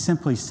think he's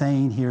simply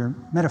saying here,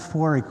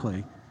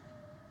 metaphorically,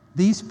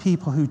 these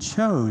people who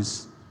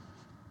chose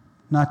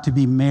not to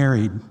be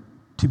married,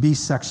 to be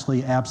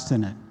sexually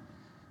abstinent,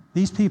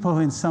 these people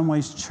who in some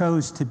ways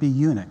chose to be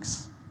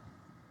eunuchs,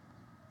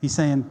 he's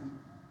saying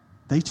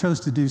they chose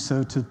to do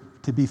so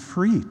to be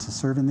free to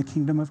serve in the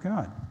kingdom of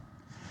God.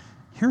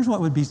 Here's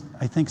what would be,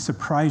 I think,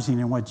 surprising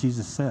in what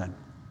Jesus said.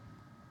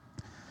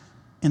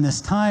 In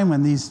this time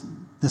when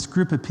this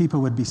group of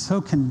people would be so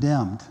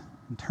condemned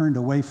and turned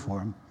away from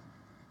him,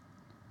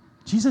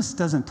 Jesus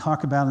doesn't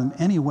talk about them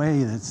in any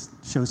way that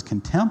shows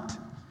contempt.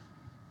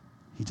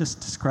 He just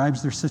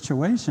describes their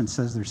situation,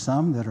 says there's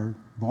some that are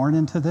born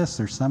into this,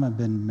 there's some have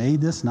been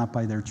made this, not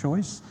by their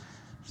choice,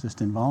 it's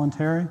just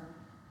involuntary.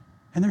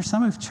 And there's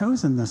some who've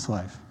chosen this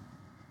life.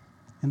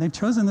 And they've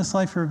chosen this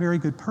life for a very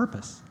good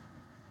purpose.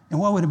 And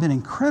what would have been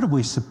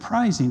incredibly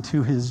surprising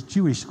to his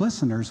Jewish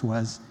listeners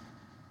was,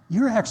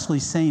 you're actually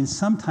saying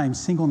sometimes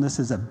singleness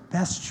is a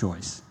best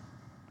choice.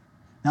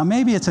 Now,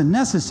 maybe it's a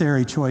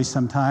necessary choice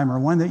sometime or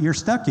one that you're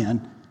stuck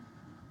in,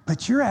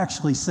 but you're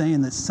actually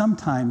saying that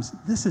sometimes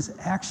this is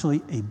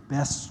actually a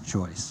best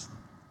choice.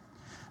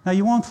 Now,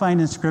 you won't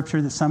find in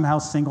Scripture that somehow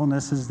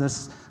singleness is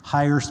this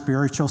higher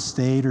spiritual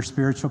state or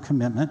spiritual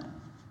commitment.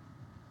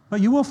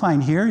 But you will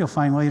find here, you'll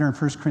find later in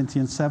 1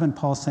 Corinthians 7,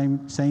 Paul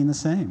saying the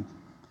same.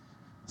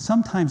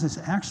 Sometimes it's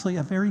actually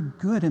a very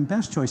good and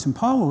best choice. And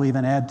Paul will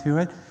even add to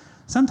it,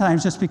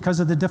 sometimes just because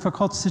of the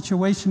difficult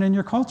situation in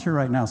your culture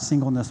right now,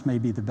 singleness may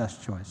be the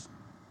best choice.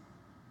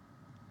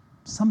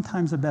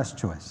 Sometimes the best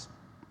choice.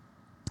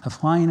 A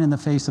flying in the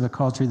face of a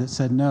culture that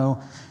said,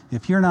 no,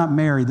 if you're not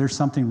married, there's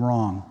something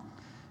wrong.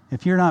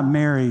 If you're not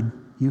married,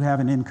 you have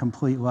an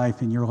incomplete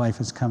life and your life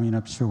is coming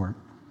up short.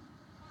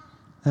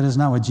 That is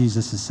not what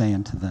Jesus is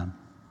saying to them.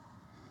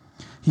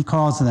 He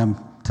calls them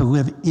to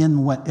live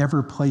in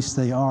whatever place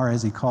they are,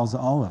 as he calls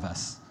all of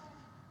us,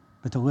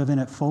 but to live in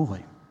it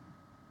fully.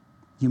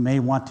 You may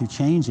want to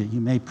change it. You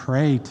may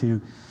pray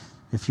to,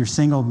 if you're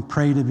single,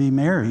 pray to be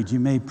married. You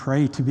may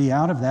pray to be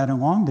out of that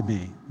and long to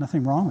be.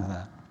 Nothing wrong with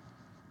that.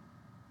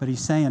 But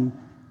he's saying,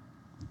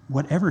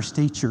 whatever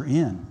state you're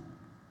in,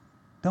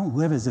 don't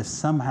live as if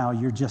somehow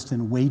you're just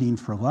in waiting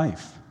for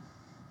life.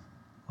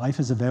 Life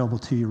is available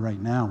to you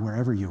right now,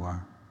 wherever you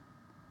are.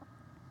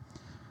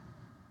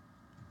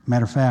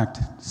 Matter of fact,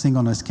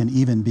 singleness can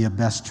even be a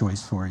best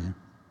choice for you.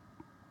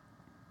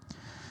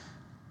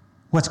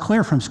 What's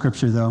clear from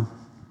Scripture, though,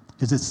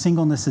 is that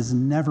singleness is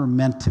never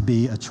meant to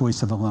be a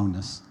choice of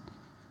aloneness.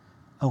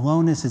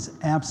 Aloneness is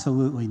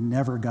absolutely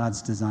never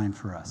God's design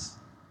for us.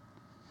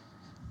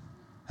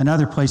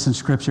 Another place in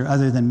Scripture,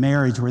 other than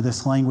marriage, where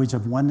this language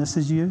of oneness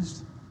is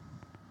used,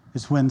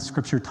 is when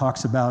Scripture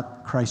talks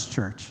about Christ's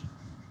church.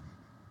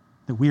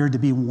 That we are to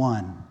be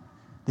one,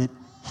 that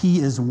he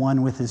is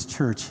one with his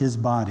church, his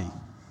body.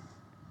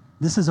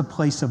 This is a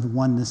place of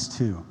oneness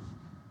too,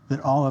 that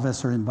all of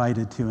us are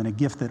invited to, and a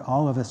gift that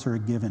all of us are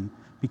given,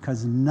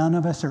 because none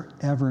of us are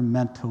ever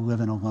meant to live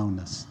in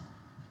aloneness.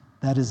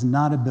 That is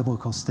not a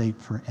biblical state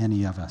for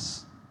any of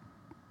us.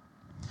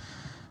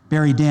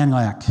 Barry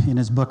Danlak, in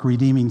his book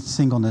Redeeming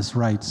Singleness,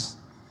 writes,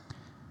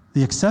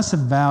 "The excessive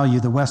value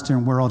the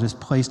Western world has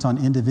placed on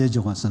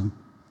individualism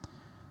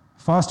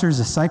fosters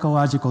a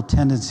psychological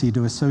tendency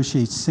to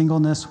associate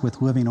singleness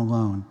with living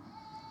alone.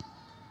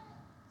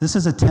 This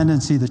is a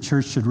tendency the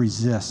church should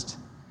resist.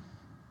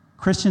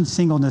 Christian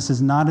singleness is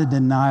not a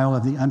denial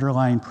of the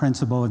underlying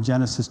principle of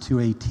Genesis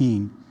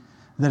 2:18,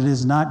 that it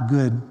is not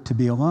good to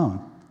be alone.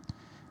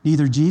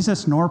 Neither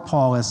Jesus nor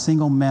Paul, as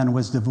single men,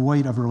 was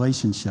devoid of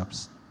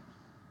relationships.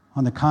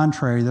 On the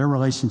contrary, their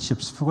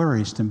relationships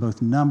flourished in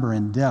both number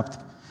and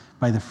depth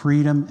by the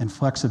freedom and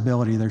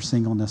flexibility their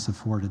singleness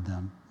afforded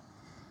them."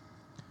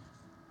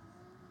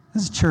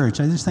 This is church.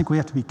 I just think we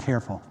have to be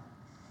careful.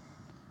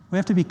 We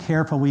have to be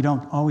careful we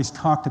don't always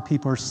talk to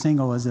people who are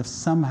single as if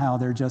somehow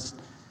they're just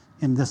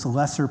in this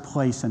lesser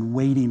place and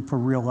waiting for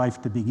real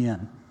life to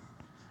begin.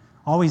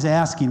 Always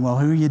asking, well,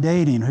 who are you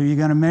dating? Who are you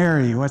going to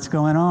marry? What's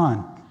going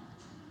on?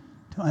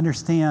 To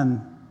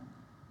understand,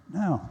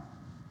 no.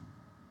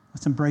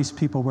 Let's embrace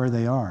people where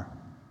they are.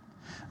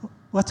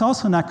 Let's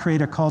also not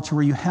create a culture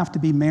where you have to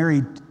be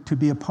married to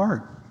be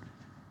apart.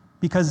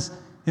 Because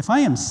if I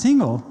am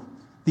single,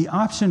 the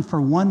option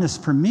for oneness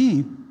for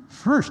me,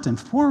 first and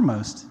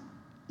foremost,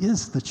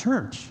 is the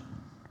church.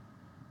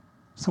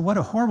 So what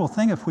a horrible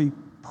thing if we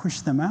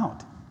push them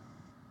out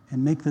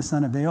and make this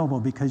unavailable,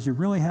 because you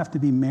really have to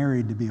be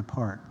married to be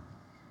apart.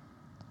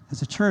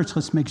 As a church,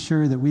 let's make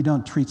sure that we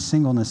don't treat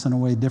singleness in a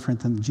way different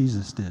than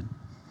Jesus did,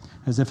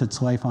 as if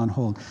it's life on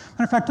hold.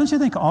 Matter of fact, don't you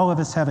think all of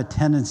us have a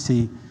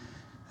tendency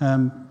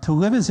to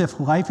live as if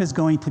life is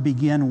going to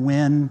begin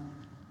when,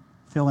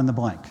 fill in the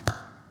blank.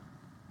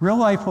 Real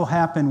life will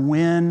happen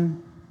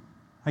when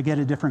I get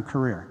a different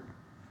career.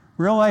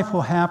 Real life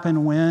will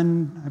happen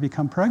when I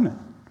become pregnant.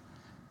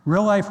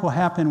 Real life will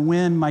happen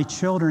when my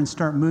children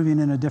start moving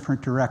in a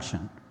different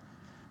direction.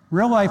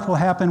 Real life will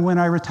happen when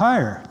I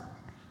retire.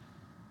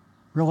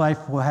 Real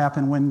life will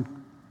happen when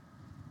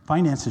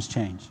finances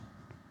change.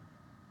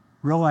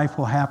 Real life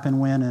will happen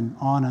when, and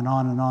on and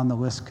on and on the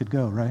list could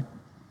go, right?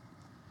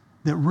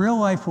 That real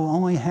life will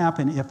only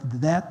happen if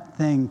that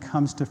thing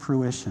comes to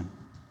fruition.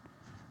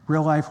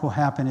 Real life will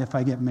happen if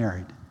I get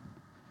married.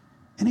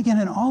 And again,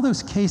 in all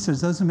those cases,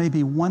 those may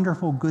be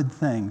wonderful, good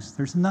things.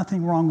 There's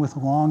nothing wrong with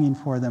longing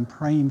for them,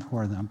 praying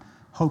for them,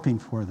 hoping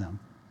for them.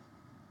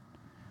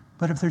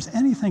 But if there's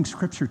anything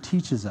Scripture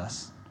teaches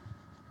us,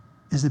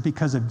 is that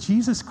because of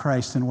Jesus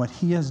Christ and what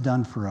he has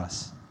done for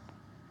us,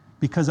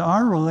 because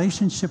our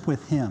relationship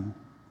with him,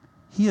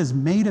 he has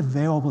made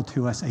available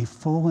to us a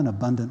full and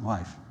abundant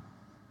life.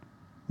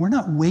 We're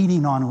not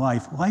waiting on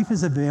life. Life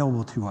is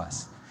available to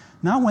us.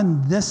 Not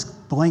when this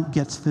blank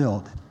gets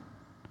filled.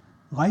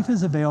 Life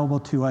is available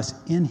to us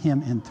in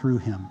him and through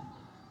him.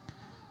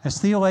 As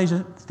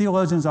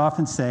theologians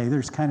often say,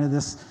 there's kind of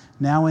this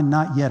now and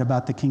not yet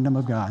about the kingdom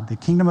of God. The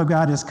kingdom of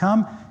God has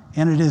come,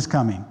 and it is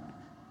coming.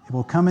 It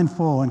will come in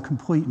full and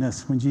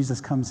completeness when Jesus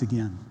comes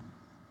again.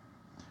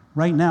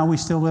 Right now, we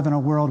still live in a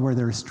world where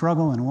there is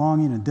struggle and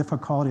longing and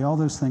difficulty. All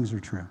those things are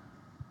true.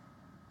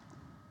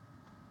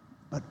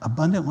 But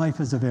abundant life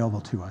is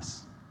available to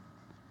us.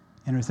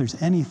 And if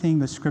there's anything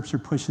that Scripture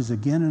pushes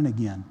again and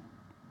again,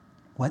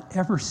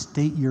 whatever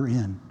state you're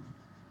in,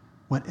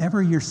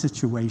 whatever your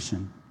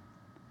situation,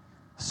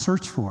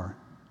 search for,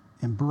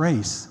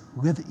 embrace,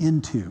 live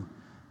into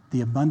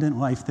the abundant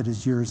life that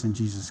is yours in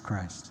Jesus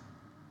Christ.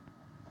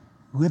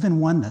 Live in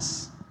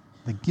oneness,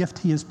 the gift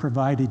he has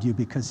provided you,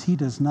 because he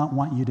does not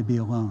want you to be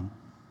alone.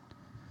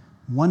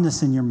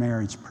 Oneness in your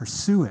marriage,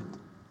 pursue it,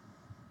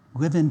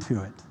 live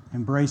into it,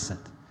 embrace it.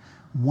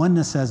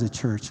 Oneness as a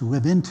church,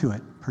 live into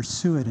it,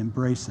 pursue it,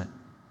 embrace it.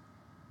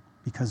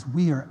 Because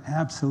we are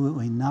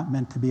absolutely not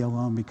meant to be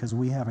alone, because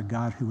we have a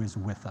God who is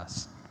with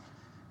us.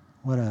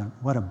 What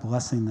a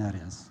blessing that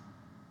is.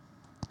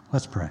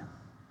 Let's pray.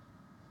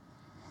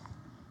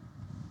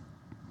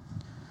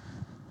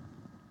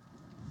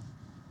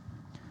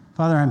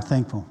 Father, I'm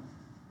thankful.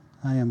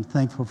 I am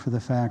thankful for the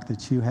fact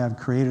that you have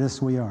created us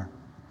who we are.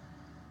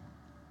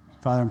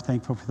 Father, I'm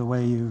thankful for the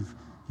way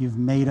you've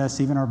made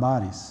us, even our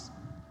bodies.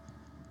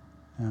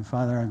 And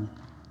Father,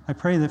 I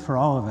pray that for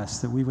all of us,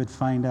 that we would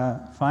find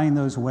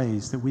those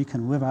ways that we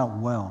can live out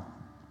well,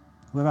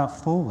 live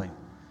out fully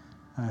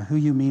who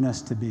you mean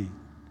us to be.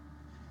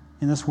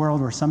 In this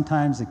world where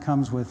sometimes it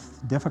comes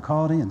with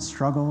difficulty and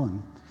struggle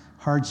and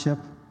hardship,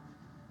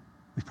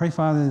 we pray,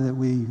 Father, that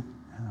we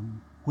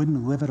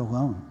wouldn't live it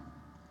alone.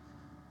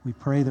 We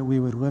pray that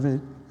we would live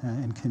it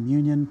in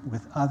communion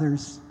with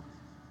others,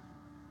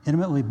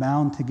 intimately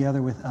bound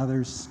together with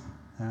others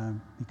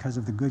because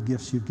of the good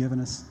gifts you've given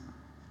us,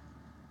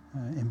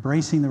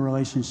 embracing the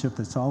relationship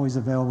that's always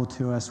available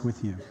to us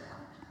with you.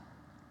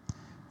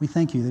 We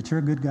thank you that you're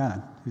a good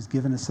God who's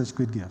given us such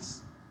good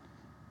gifts.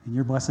 In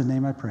your blessed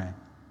name I pray.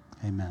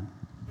 Amen.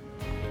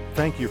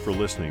 Thank you for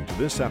listening to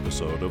this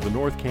episode of the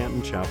North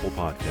Canton Chapel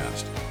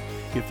Podcast.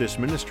 If this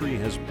ministry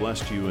has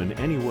blessed you in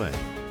any way,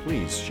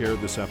 please share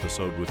this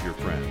episode with your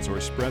friends or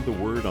spread the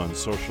word on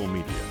social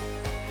media.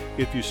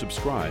 If you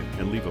subscribe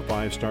and leave a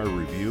 5-star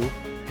review,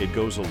 it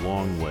goes a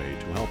long way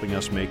to helping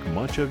us make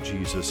much of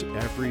Jesus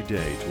every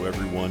day to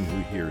everyone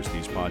who hears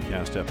these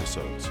podcast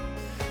episodes.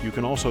 You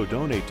can also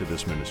donate to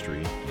this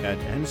ministry at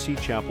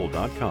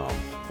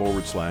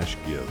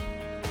ncchapel.com/give.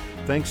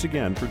 Thanks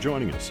again for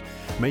joining us.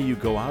 May you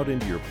go out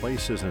into your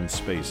places and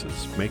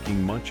spaces,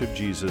 making much of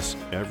Jesus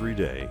every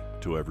day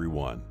to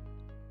everyone.